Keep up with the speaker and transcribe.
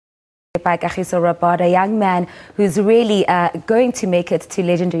By Kagiso Rabada, a young man who's really going to make it to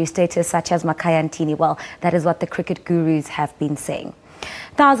legendary status such as Makhaya Ntini. Well, that is what the cricket gurus have been saying.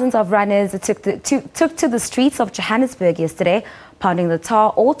 Thousands of runners took to the streets of Johannesburg yesterday, pounding the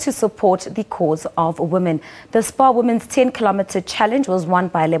tar, all to support the cause of women. The Spar Women's 10-kilometer challenge was won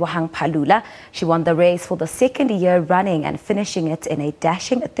by Lebogang Phalula. She won the race for the second year running and finishing it in a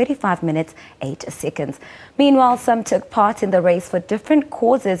dashing 35 minutes, 8 seconds. Meanwhile, some took part in the race for different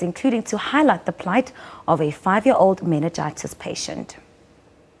causes, including to highlight the plight of a 5-year-old meningitis patient.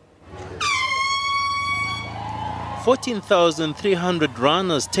 14,300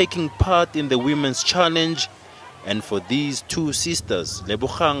 runners taking part in the women's challenge, and for these two sisters,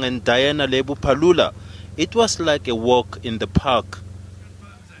 Lebogang and Diana Phalula, it was like a walk in the park.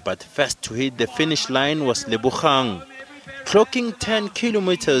 But first to hit the finish line was Lebogang, clocking 10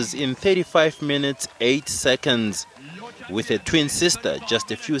 kilometers in 35 minutes 8 seconds, with a twin sister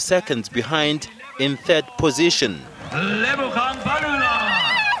just a few seconds behind in third position. Lebogang Phalula.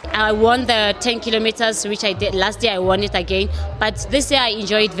 I won the 10 kilometers, which I did last year. I won it again, but this year I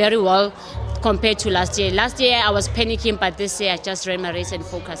enjoyed very well compared to last year. Last year I was panicking, but this year I just ran my race and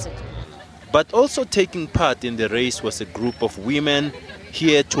focused. But also taking part in the race was a group of women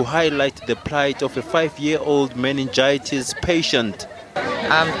here to highlight the plight of a 5-year-old meningitis patient.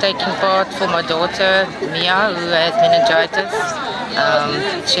 I'm taking part for my daughter Mia, who has meningitis.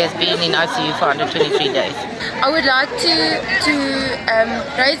 She has been in ICU for 123 days. I would like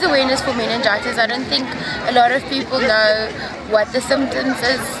to raise awareness for meningitis. I don't think a lot of people know what the symptoms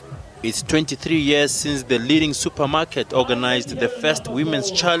is. It's 23 years since the leading supermarket organized the first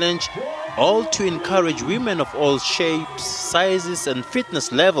women's challenge, all to encourage women of all shapes, sizes and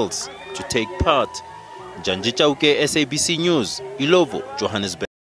fitness levels to take part. Janji Chauke, SABC News, Ilovo, Johannesburg.